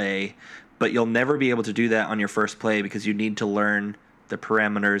efficient way. But you'll never be able to do that on your first play because you need to learn the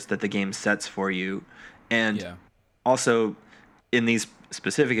parameters that the game sets for you. And also, in these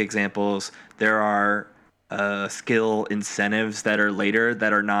specific examples, there are skill incentives that are later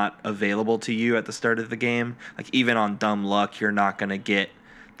that are not available to you at the start of the game. Like, even on dumb luck, you're not going to get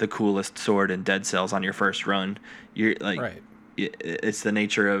the coolest sword in Dead Cells on your first run. You're like, it's the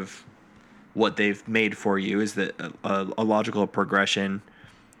nature of what they've made for you, is that a logical progression.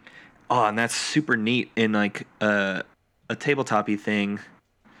 Oh, and that's super neat in like a tabletop-y thing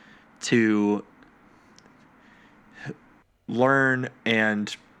to learn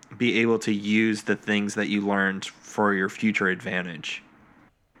and be able to use the things that you learned for your future advantage.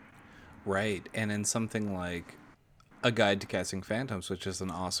 Right, and in something like A Guide to Casting Phantoms, which is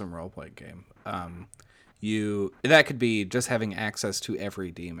an awesome role-playing game, that could be just having access to every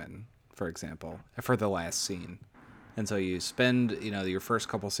demon, for example, for the last scene. And so you spend, your first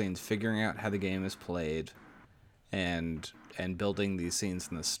couple scenes figuring out how the game is played and building these scenes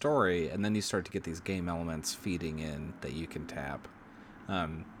in the story, and then you start to get these game elements feeding in that you can tap.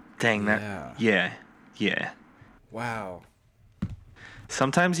 Yeah. Wow.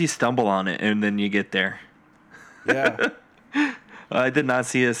 Sometimes you stumble on it and then you get there. Yeah. I did not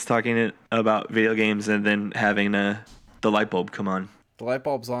see us talking about video games and then having the light bulb come on. The light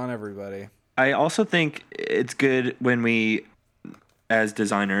bulb's on, everybody. I also think it's good when we, as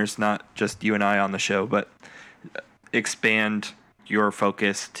designers, not just you and I on the show, but expand your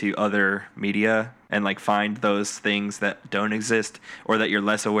focus to other media and like find those things that don't exist or that you're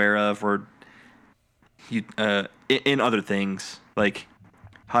less aware of, or you in other things. Like,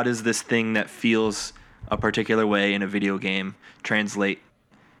 how does this thing that feels a particular way in a video game translate,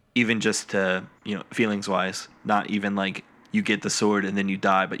 even just to, feelings wise, not even like you get the sword and then you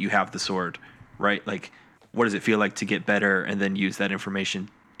die, but you have the sword, right? Like, what does it feel like to get better and then use that information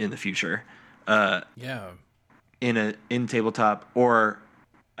in the future? In tabletop, or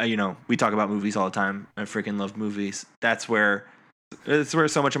we talk about movies all the time. I freaking love movies. It's where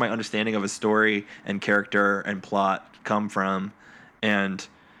so much of my understanding of a story and character and plot come from. And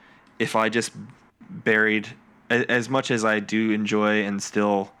if I just buried, as much as I do enjoy and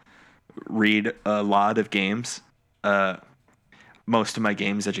still read a lot of games, most of my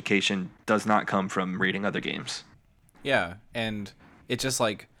games education does not come from reading other games. Yeah, and it just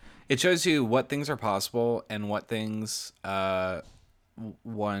it shows you what things are possible and what things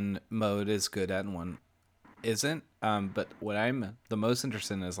one mode is good at and one isn't. But what I'm the most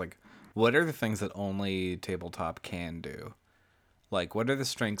interested in is what are the things that only tabletop can do? Like, what are the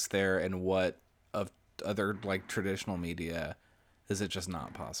strengths there, and what of other traditional media is it just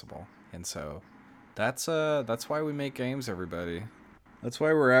not possible? And so that's why we make games, everybody. That's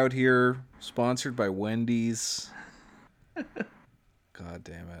why we're out here sponsored by Wendy's. God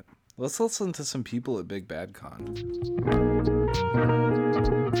damn it. Let's listen to some people at Big Bad Con.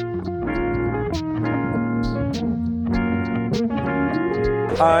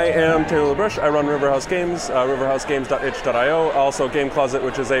 I am Taylor Brush. I run Riverhouse Games, riverhousegames.itch.io. Also Game Closet,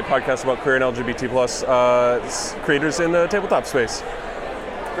 which is a podcast about queer and LGBT plus creators in the tabletop space.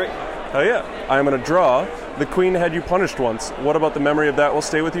 Great. Oh yeah. I'm going to draw The Queen Had You Punished Once. What about the memory of that will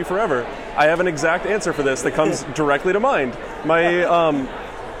stay with you forever? I have an exact answer for this that comes directly to mind. My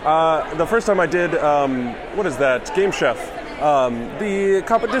the first time I did, what is that? Game Chef. The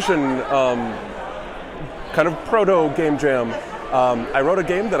competition, kind of proto-game jam. I wrote a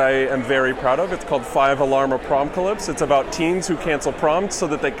game that I am very proud of. It's called 5 Alarm or Promcalypse. It's about teens who cancel prom so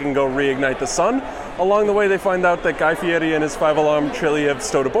that they can go reignite the sun. Along the way, they find out that Guy Fieri and his 5-alarm chili have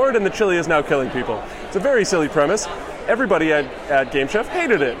stowed aboard, and the chili is now killing people. It's a very silly premise. Everybody at Game Chef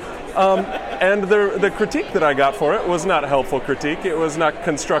hated it. And the critique that I got for it was not helpful critique. It was not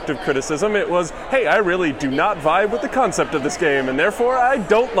constructive criticism. It was, hey, I really do not vibe with the concept of this game, and therefore I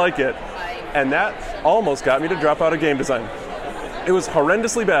don't like it. And that almost got me to drop out of game design. It was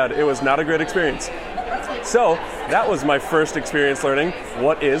horrendously bad. It was not a great experience. So that was my first experience learning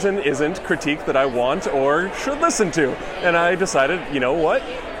what is and isn't critique that I want or should listen to. And I decided, you know what?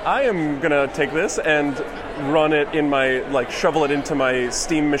 I am going to take this and run it in shovel it into my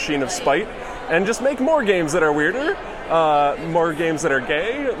Steam machine of spite and just make more games that are weirder. more games that are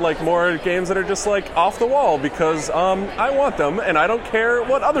gay, like more games that are just like off the wall because I want them and I don't care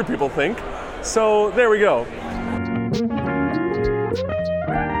what other people think. So there we go.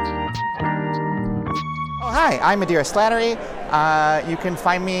 Hi, I'm Adira Slattery. You can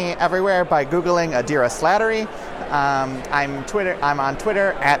find me everywhere by Googling Adira Slattery. I'm on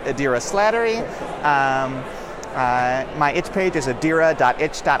Twitter at Adira Slattery. My itch page is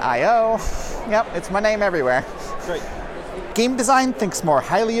adira.itch.io. Yep, it's my name everywhere. Great. Game design thinks more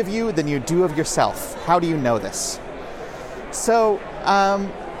highly of you than you do of yourself. How do you know this? So,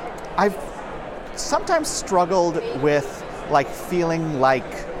 I've sometimes struggled with feeling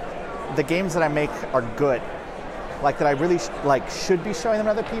like the games that I make are good, like that I really should be showing them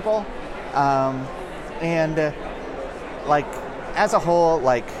to other people, and as a whole,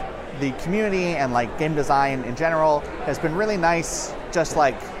 the community and game design in general has been really nice, just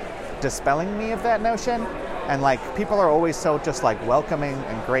dispelling me of that notion, and people are always so just welcoming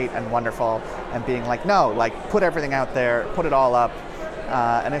and great and wonderful, and being no, put everything out there, put it all up,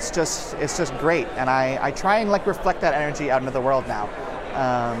 and it's just great, and I try and reflect that energy out into the world now.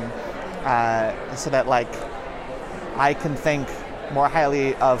 So that I can think more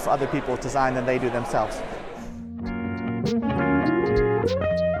highly of other people's design than they do themselves.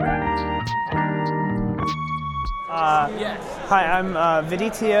 Hi, I'm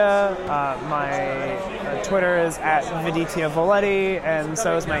Viditia. My Twitter is at Viditia Voletti, and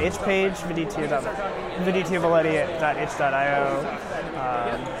so is my itch page,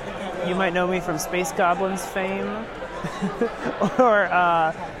 viditiavoletti.itch.io. You might know me from Space Goblins fame. Or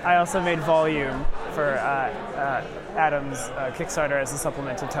I also made Volume for Adam's Kickstarter as a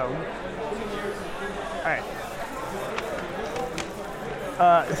supplement to Tome. Alright.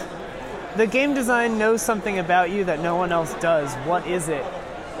 The game design knows something about you that no one else does. What is it?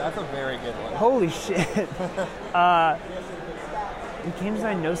 That's a very good one. Holy shit. The game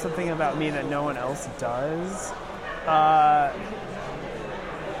design knows something about me that no one else does.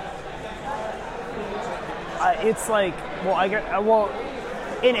 It's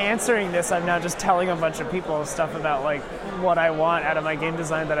in answering this, I'm now just telling a bunch of people stuff about what I want out of my game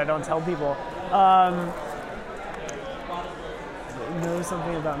design that I don't tell people. Know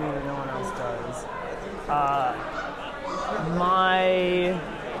something about me that no one else does. My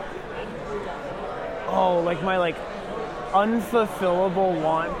unfulfillable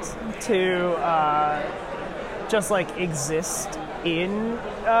want to just exist in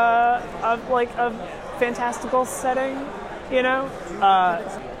a fantastical setting, you know.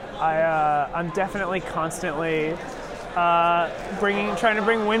 I'm definitely constantly trying to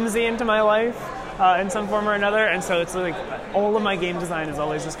bring whimsy into my life in some form or another, and so it's all of my game design is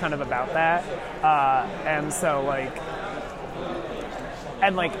always just kind of about that, and so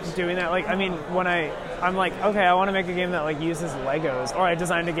doing that, when I'm okay, I want to make a game that uses Legos, or I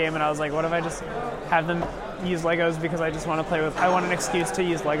designed a game and I was what if I just have them use Legos because I just want to I want an excuse to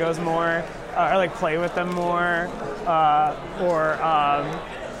use Legos more, or play with them more,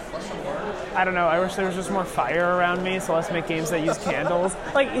 I don't know, I wish there was just more fire around me, so let's make games that use candles.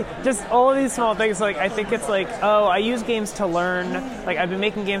 Just all of these small things, I think it's I use games to learn, I've been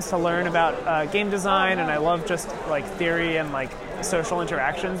making games to learn about game design, and I love just, theory and, social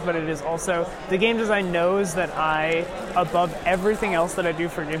interactions, but it is also, the game design knows that I, above everything else that I do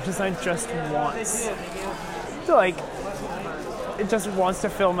for game design, just wants to, it just wants to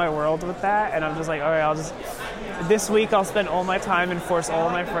fill my world with that, and I'm just alright, this week I'll spend all my time and force all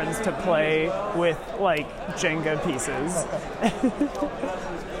my friends to play with Jenga pieces.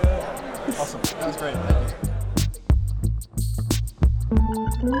 Awesome. That was great.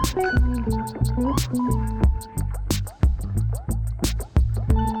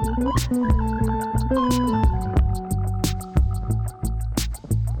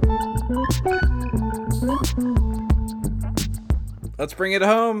 Let's bring it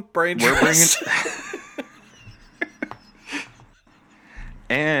home, Brain Trust.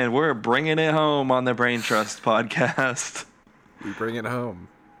 And we're bringing it home on the Brain Trust podcast. We bring it home.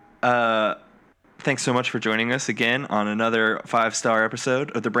 Thanks so much for joining us again on another 5-star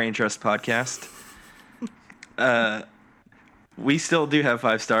episode of the Brain Trust podcast. We still do have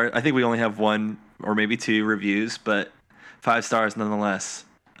 5 stars. I think we only have 1 or maybe 2 reviews, but 5 stars nonetheless.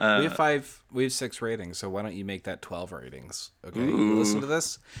 We have 6 ratings, so why don't you make that 12 ratings? Okay, you listen to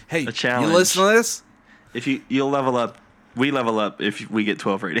this. Hey, a challenge. You listen to this. If you'll level up, we level up if we get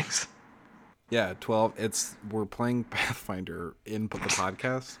 12 ratings. Yeah, 12. We're playing Pathfinder in the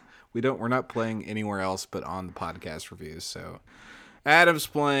podcast. We're not playing anywhere else but on the podcast reviews. So Adam's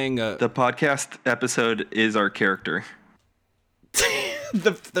playing the podcast episode is our character.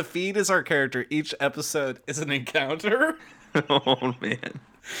 The feed is our character. Each episode is an encounter. Oh man,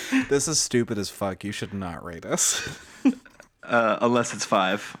 this is stupid as fuck. You should not rate us. Unless it's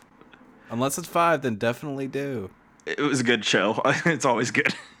 5. Unless it's 5, then definitely do. It was a good show. It's always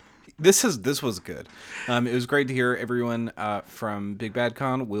good. This was good. It was great to hear everyone from Big Bad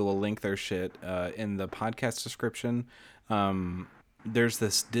Con. We will link their shit in the podcast description. There's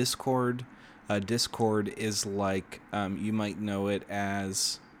this Discord. Discord is like, you might know it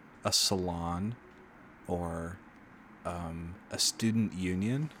as a salon or a student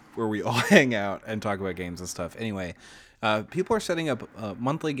union where we all hang out and talk about games and stuff. Anyway, people are setting up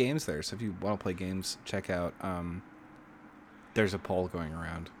monthly games there. So if you want to play games, check out. There's a poll going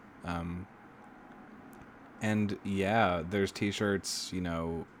around. And yeah, there's t-shirts,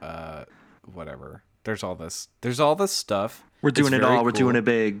 whatever. There's all this stuff. We're doing it all. Cool. We're doing it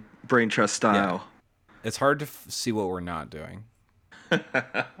big, Brain Trust style. Yeah. It's hard to see what we're not doing.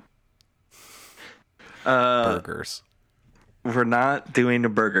 Burgers. We're not doing the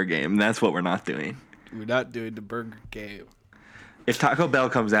burger game. That's what we're not doing. We're not doing the burger game. If Taco Bell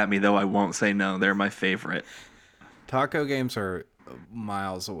comes at me, though, I won't say no. They're my favorite. Taco games are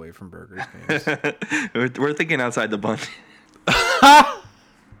miles away from burger games. We're thinking outside the bunch.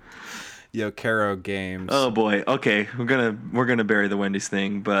 Yo, Caro Games. Oh boy. Okay, we're gonna bury the Wendy's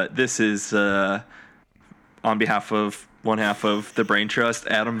thing, but this is on behalf of one half of the Brain Trust,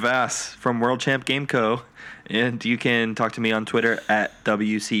 Adam Vass from World Champ Game Co. And you can talk to me on Twitter at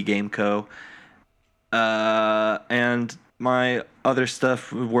WC Game Co. And my other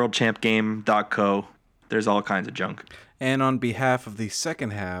stuff, worldchampgame.co. There's all kinds of junk. And on behalf of the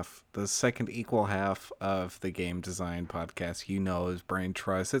second half, the second equal half of the Game Design Podcast, is Brain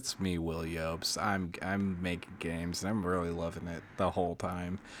Trust. It's me, Will Yobes. I'm making games, and I'm really loving it the whole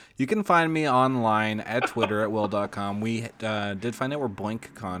time. You can find me online at Twitter at will.com. We did find out where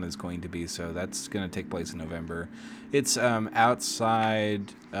BlinkCon is going to be, so that's going to take place in November. It's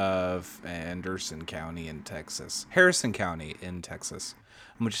outside of Harrison County in Texas,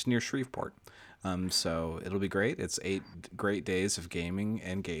 which is near Shreveport. So it'll be great. It's 8 great days of gaming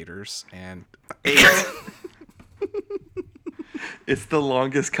and gators and 8. It's the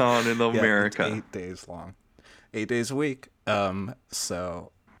longest con in America. It's 8 days long, 8 days a week.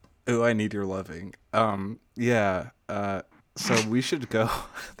 So, I need your loving. So we should go.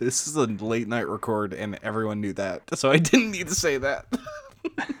 This is a late night record, and everyone knew that, so I didn't need to say that.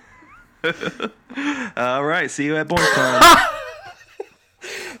 All right, see you at BlinkCon.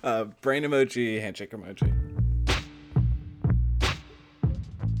 Brain emoji, handshake emoji.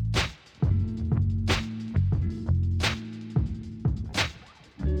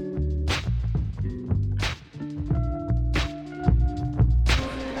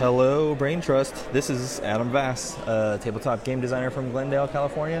 Hello, Brain Trust. This is Adam Vass, a tabletop game designer from Glendale,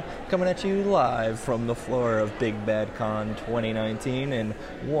 California, coming at you live from the floor of Big Bad Con 2019 in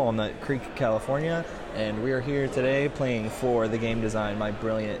Walnut Creek, California. And we are here today playing For the Game Design, my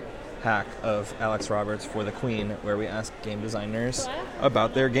brilliant hack of Alex Roberts for the Queen, where we ask game designers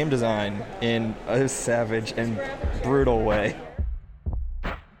about their game design in a savage and brutal way.